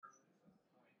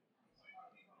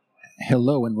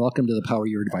Hello and welcome to the Power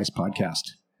Your Advice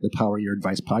podcast. The Power Your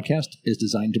Advice podcast is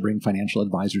designed to bring financial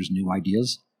advisors new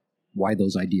ideas, why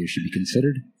those ideas should be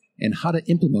considered, and how to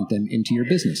implement them into your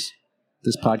business.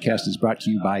 This podcast is brought to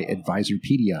you by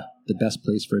Advisorpedia, the best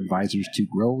place for advisors to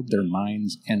grow their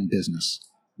minds and business.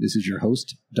 This is your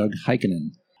host, Doug Heikkinen.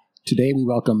 Today we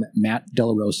welcome Matt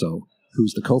Delarosso,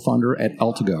 who's the co-founder at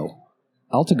Altigo.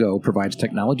 Altigo provides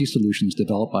technology solutions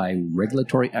developed by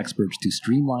regulatory experts to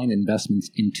streamline investments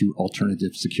into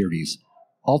alternative securities.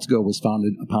 Altigo was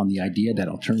founded upon the idea that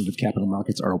alternative capital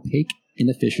markets are opaque,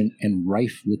 inefficient, and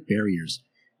rife with barriers,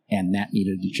 and that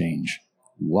needed to change.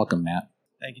 Welcome, Matt.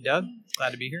 Thank you, Doug.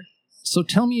 Glad to be here. So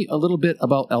tell me a little bit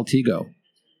about Altigo.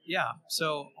 Yeah,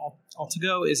 so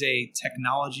Altigo is a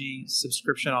technology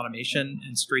subscription automation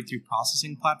and straight-through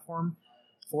processing platform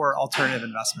for alternative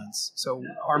investments. So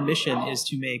our mission is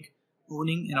to make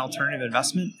owning an alternative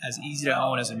investment as easy to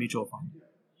own as a mutual fund.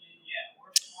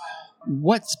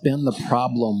 What's been the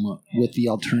problem with the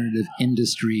alternative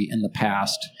industry in the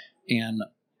past, and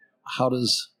how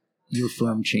does your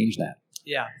firm change that?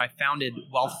 Yeah, I founded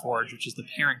WealthForge, which is the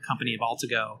parent company of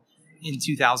Altigo, in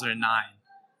 2009.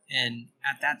 And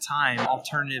at that time,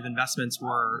 alternative investments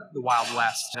were the Wild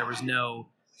West. There was no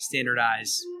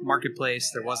standardized marketplace.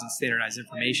 There wasn't standardized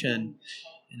information.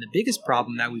 And the biggest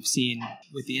problem that we've seen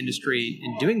with the industry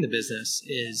in doing the business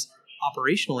is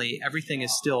operationally, everything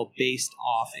is still based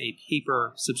off a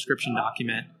paper subscription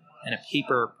document and a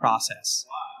paper process.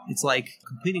 It's like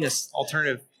completing an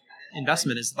alternative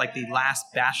investment is like the last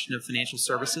bastion of financial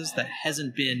services that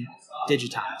hasn't been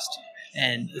digitized.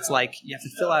 And it's like you have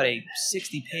to fill out a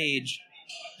 60-page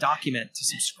document to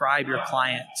subscribe your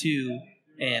client to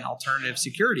an alternative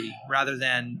security, rather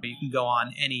than you can go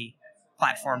on any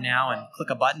platform now and click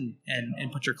a button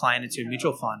and put your client into a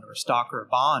mutual fund or a stock or a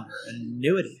bond or an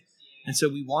annuity. And so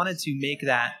we wanted to make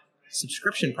that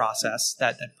subscription process,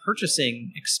 that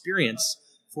purchasing experience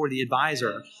for the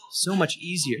advisor so much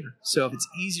easier. So if it's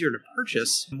easier to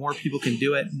purchase, more people can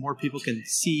do it, more people can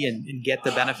see and get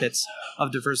the benefits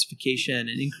of diversification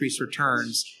and increased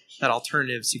returns that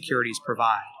alternative securities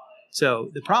provide.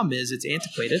 So the problem is it's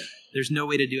antiquated. There's no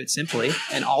way to do it simply.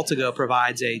 And Altigo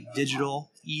provides a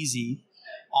digital, easy,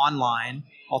 online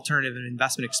alternative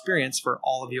investment experience for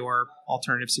all of your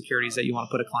alternative securities that you want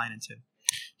to put a client into.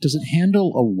 Does it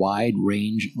handle a wide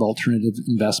range of alternative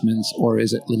investments, or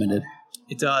is it limited?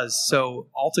 It does. So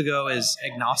Altigo is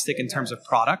agnostic in terms of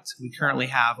product. We currently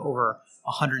have over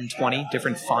 120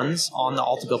 different funds on the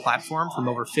Altigo platform from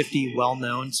over 50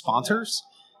 well-known sponsors.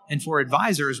 And for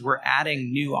advisors, we're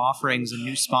adding new offerings and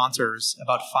new sponsors,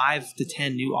 about 5 to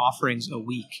 10 new offerings a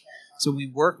week. So we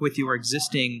work with your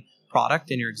existing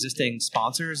product and your existing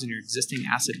sponsors and your existing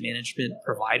asset management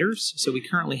providers. So we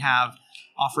currently have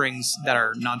offerings that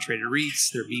are non-traded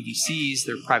REITs, they're BDCs,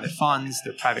 they're private funds,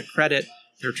 they're private credit,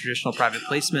 they're traditional private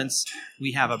placements.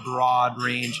 We have a broad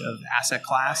range of asset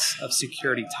class, of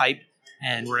security type,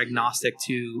 and we're agnostic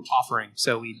to offering.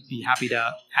 So we'd be happy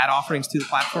to add offerings to the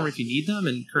platform if you need them,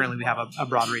 and currently we have a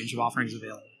broad range of offerings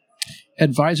available.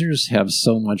 Advisors have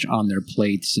so much on their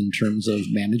plates in terms of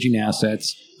managing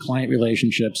assets, client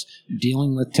relationships,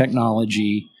 dealing with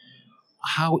technology.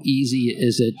 How easy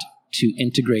is it to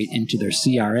integrate into their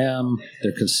CRM,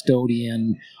 their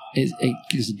custodian?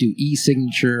 Does it do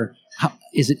e-signature?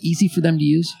 Is it easy for them to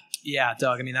use? Yeah,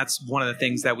 Doug, I mean, that's one of the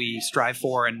things that we strive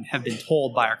for and have been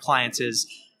told by our clients is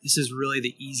this is really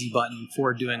the easy button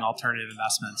for doing alternative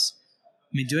investments.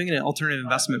 I mean, doing an alternative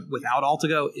investment without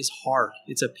Altigo is hard.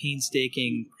 It's a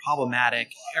painstaking,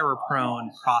 problematic, error-prone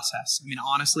process. I mean,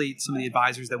 honestly, some of the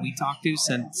advisors that we talk to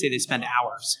say they spend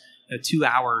hours, 2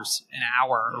 hours, an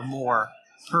hour or more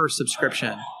per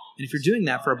subscription. And if you're doing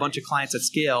that for a bunch of clients at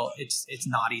scale, it's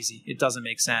not easy. It doesn't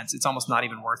make sense. It's almost not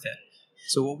even worth it.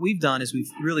 So what we've done is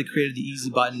we've really created the easy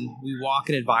button. We walk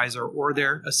an advisor or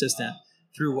their assistant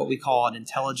through what we call an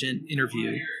intelligent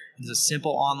interview. It's a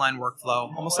simple online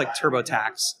workflow, almost like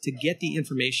TurboTax, to get the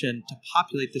information to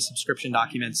populate the subscription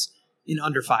documents in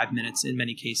under 5 minutes in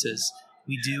many cases.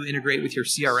 We do integrate with your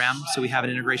CRM, so we have an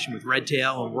integration with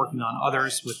Redtail and working on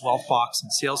others with Wealthbox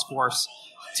and Salesforce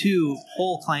to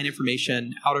pull client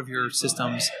information out of your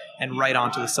systems and right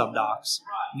onto the subdocs.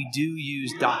 We do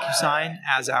use DocuSign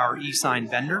as our e-sign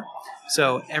vendor.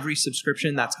 So every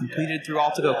subscription that's completed through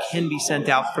Altigo can be sent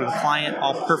out for the client,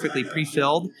 all perfectly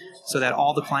pre-filled, so that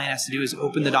all the client has to do is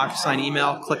open the DocuSign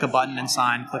email, click a button and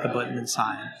sign, click a button and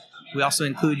sign. We also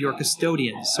include your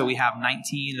custodians. So we have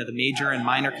 19 of the major and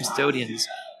minor custodians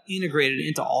integrated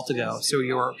into Altigo. So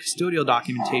your custodial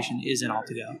documentation is in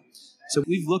Altigo. So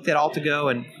we've looked at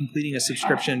Altigo and completing a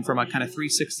subscription from a kind of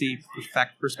 360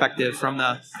 perspective from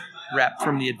the rep,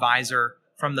 from the advisor,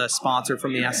 from the sponsor,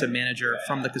 from the asset manager,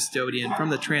 from the custodian, from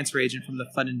the transfer agent, from the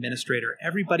fund administrator.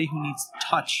 Everybody who needs to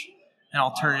touch an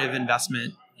alternative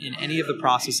investment in any of the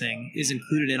processing is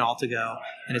included in Altago,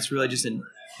 and it's really just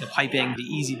the piping, the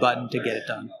easy button to get it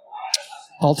done.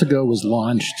 Altago was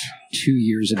launched 2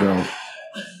 years ago.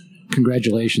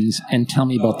 Congratulations, and tell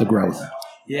me about the growth.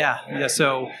 Yeah.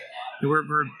 So we're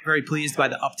very pleased by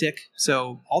the uptick.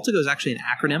 So Altago is actually an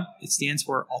acronym. It stands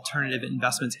for Alternative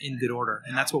Investments in Good Order,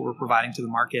 and that's what we're providing to the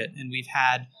market. And we've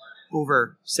had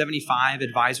over 75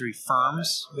 advisory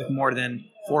firms with more than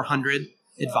 400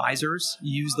 advisors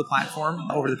use the platform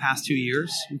over the past 2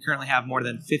 years. We currently have more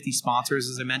than 50 sponsors,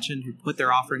 as I mentioned, who put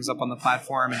their offerings up on the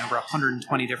platform, and over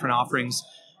 120 different offerings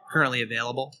currently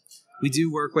available. We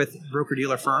do work with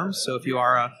broker-dealer firms. So if you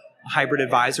are a hybrid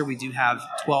advisor, we do have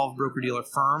 12 broker-dealer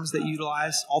firms that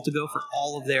utilize Altago for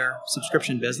all of their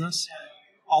subscription business.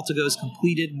 Altago's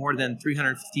completed more than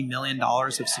 $350 million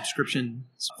of subscriptions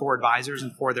for advisors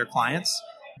and for their clients.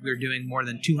 We're doing more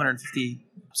than 250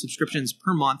 subscriptions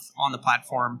per month on the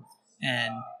platform,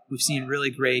 and we've seen really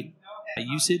great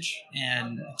usage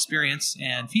and experience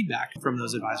and feedback from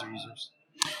those advisor users.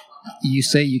 You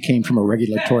say you came from a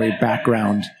regulatory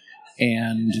background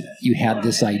and you had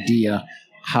this idea.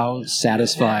 How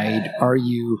satisfied are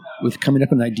you with coming up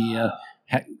with an idea,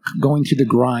 going through the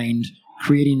grind,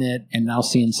 creating it, and now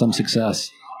seeing some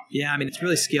success? Yeah, it's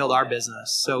really scaled our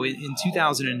business. So in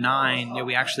 2009,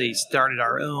 we actually started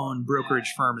our own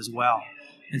brokerage firm as well.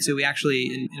 And so we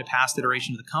actually, in a past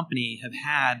iteration of the company, have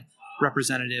had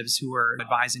representatives who are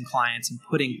advising clients and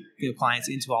putting clients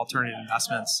into alternative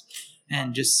investments.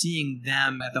 And just seeing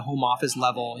them at the home office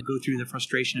level and go through the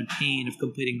frustration and pain of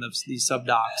completing these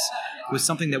sub-docs was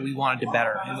something that we wanted to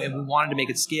better. And we wanted to make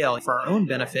it scale for our own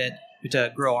benefit,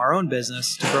 to grow our own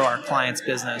business, to grow our clients'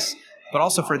 business, but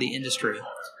also for the industry.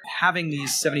 Having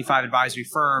these 75 advisory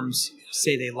firms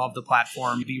say they love the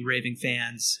platform, be raving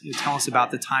fans, tell us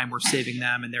about the time we're saving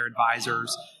them and their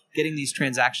advisors, getting these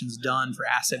transactions done for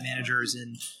asset managers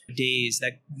in days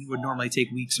that would normally take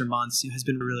weeks or months has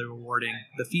been really rewarding.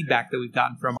 The feedback that we've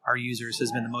gotten from our users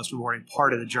has been the most rewarding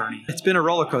part of the journey. It's been a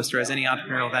roller coaster, as any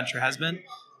entrepreneurial venture has been,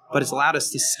 but it's allowed us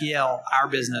to scale our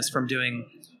business from doing,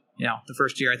 the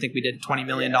first year I think we did $20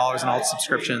 million in alt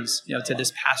subscriptions, to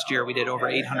this past year we did over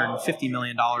 $850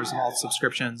 million of alt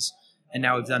subscriptions, and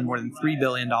now we've done more than $3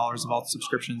 billion of alt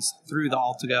subscriptions through the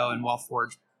Altago and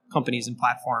WealthForge companies and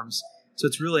platforms. So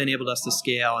it's really enabled us to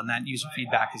scale, and that user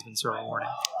feedback has been so rewarding.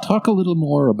 Talk a little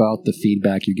more about the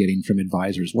feedback you're getting from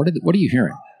advisors. What are you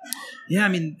hearing?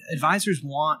 Yeah, advisors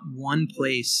want one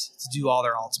place to do all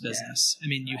their alts business.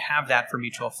 You have that for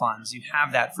mutual funds. You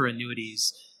have that for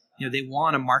annuities. They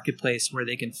want a marketplace where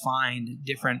they can find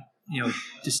different,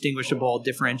 distinguishable,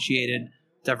 differentiated,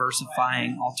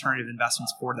 diversifying alternative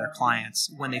investments for their clients.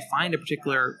 When they find a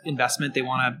particular investment, they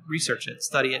want to research it,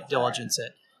 study it, diligence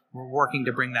it. We're working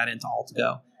to bring that into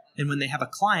Altago. And when they have a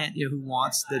client who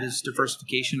wants that is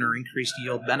diversification or increased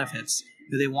yield benefits,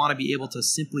 they want to be able to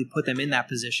simply put them in that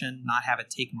position, not have it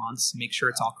take months, make sure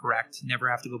it's all correct, never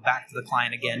have to go back to the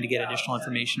client again to get additional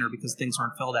information or because things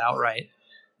weren't filled out right.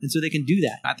 And so they can do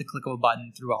that at the click of a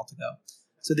button through Altago.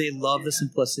 So they love the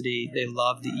simplicity, they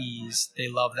love the ease, they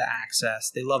love the access,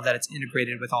 they love that it's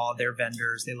integrated with all of their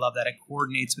vendors, they love that it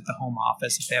coordinates with the home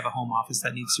office if they have a home office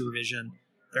that needs supervision.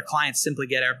 Their clients simply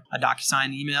get a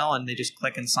DocuSign email and they just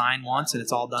click and sign once and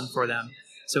it's all done for them.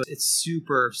 So it's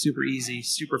super, super easy,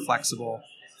 super flexible.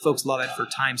 Folks love it for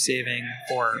time saving,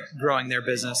 for growing their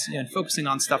business, and focusing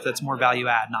on stuff that's more value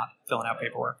add, not filling out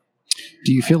paperwork.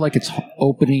 Do you feel like it's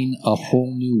opening a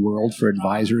whole new world for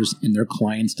advisors and their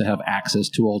clients to have access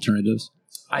to alternatives?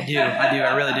 I do.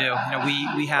 I really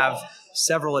do. We have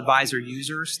several advisor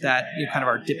users that kind of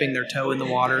are dipping their toe in the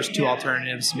waters to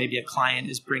alternatives. Maybe a client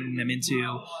is bringing them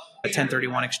into a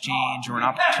 1031 exchange or an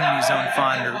opportunity zone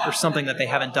fund or something that they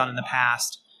haven't done in the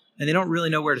past. And they don't really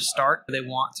know where to start. They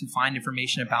want to find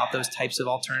information about those types of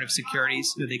alternative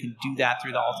securities. They can do that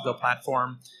through the Altago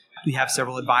platform. We have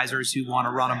several advisors who want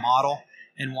to run a model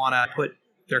and want to put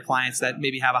their clients that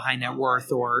maybe have a high net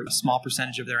worth or a small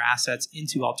percentage of their assets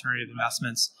into alternative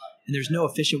investments. And there's no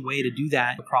efficient way to do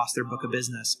that across their book of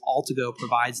business. Altago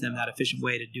provides them that efficient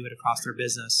way to do it across their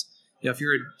business. If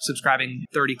you're subscribing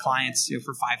 30 clients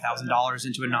for $5,000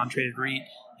 into a non-traded REIT,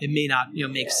 it may not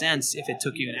make sense if it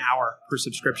took you an hour per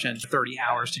subscription, 30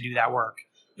 hours to do that work.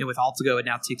 With Altago, it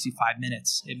now takes you 5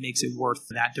 minutes. It makes it worth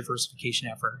that diversification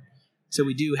effort. So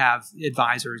we do have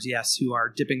advisors, yes, who are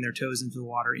dipping their toes into the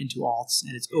water, into alts,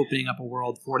 and it's opening up a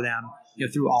world for them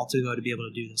through Altago to be able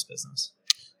to do this business.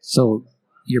 So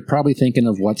you're probably thinking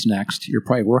of what's next. You're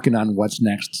probably working on what's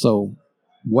next. So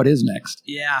What is next?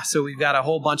 Yeah, so we've got a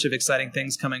whole bunch of exciting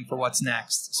things coming for what's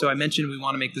next. So I mentioned we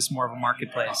want to make this more of a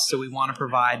marketplace. So we want to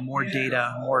provide more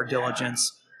data, more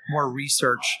diligence, more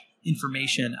research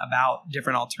information about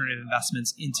different alternative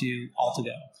investments into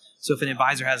Altigo. So if an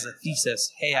advisor has a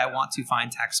thesis, hey, I want to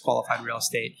find tax qualified real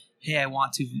estate. Hey, I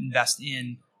want to invest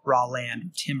in raw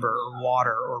land, timber, or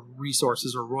water, or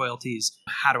resources, or royalties.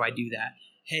 How do I do that?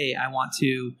 Hey, I want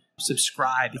to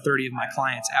subscribe 30 of my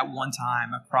clients at one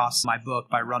time across my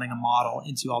book by running a model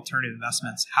into alternative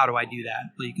investments. How do I do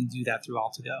that? Well, you can do that through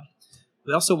Altigo.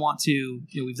 We also want to,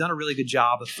 we've done a really good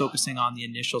job of focusing on the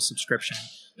initial subscription,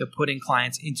 putting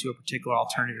clients into a particular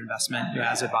alternative investment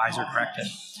as advisor directed.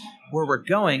 Where we're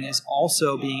going is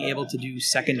also being able to do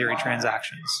secondary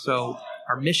transactions. So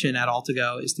our mission at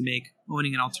Altigo is to make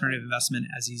owning an alternative investment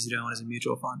as easy to own as a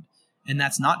mutual fund. And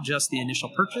that's not just the initial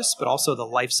purchase, but also the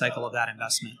life cycle of that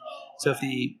investment. So if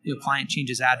the client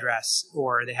changes address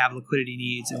or they have liquidity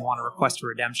needs and want to request a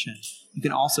redemption, you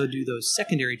can also do those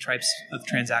secondary types of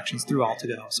transactions through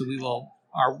Altigo. So we are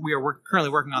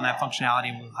currently working on that functionality,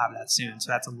 and we'll have that soon.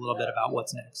 So that's a little bit about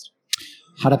what's next.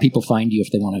 How do people find you if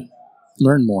they want to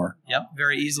learn more? Yep,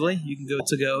 very easily. You can go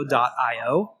to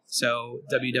altigo.io. So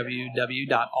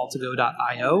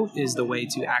www.altigo.io is the way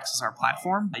to access our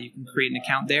platform. You can create an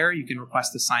account there. You can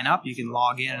request to sign up. You can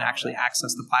log in and actually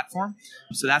access the platform.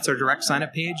 So that's our direct sign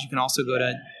up page. You can also go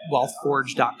to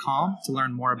wealthforge.com to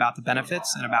learn more about the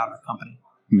benefits and about our company.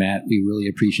 Matt, we really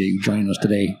appreciate you joining us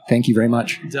today. Thank you very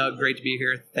much. Doug, great to be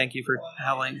here. Thank you for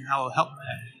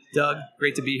Doug,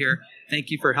 great to be here. Thank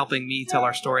you for helping me tell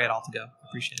our story at Altigo.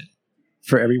 Appreciate it.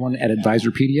 For everyone at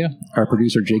Advisorpedia, our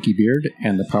producer Jakey Beard,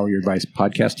 and the Power Your Advice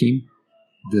podcast team,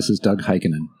 this is Doug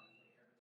Heikkinen.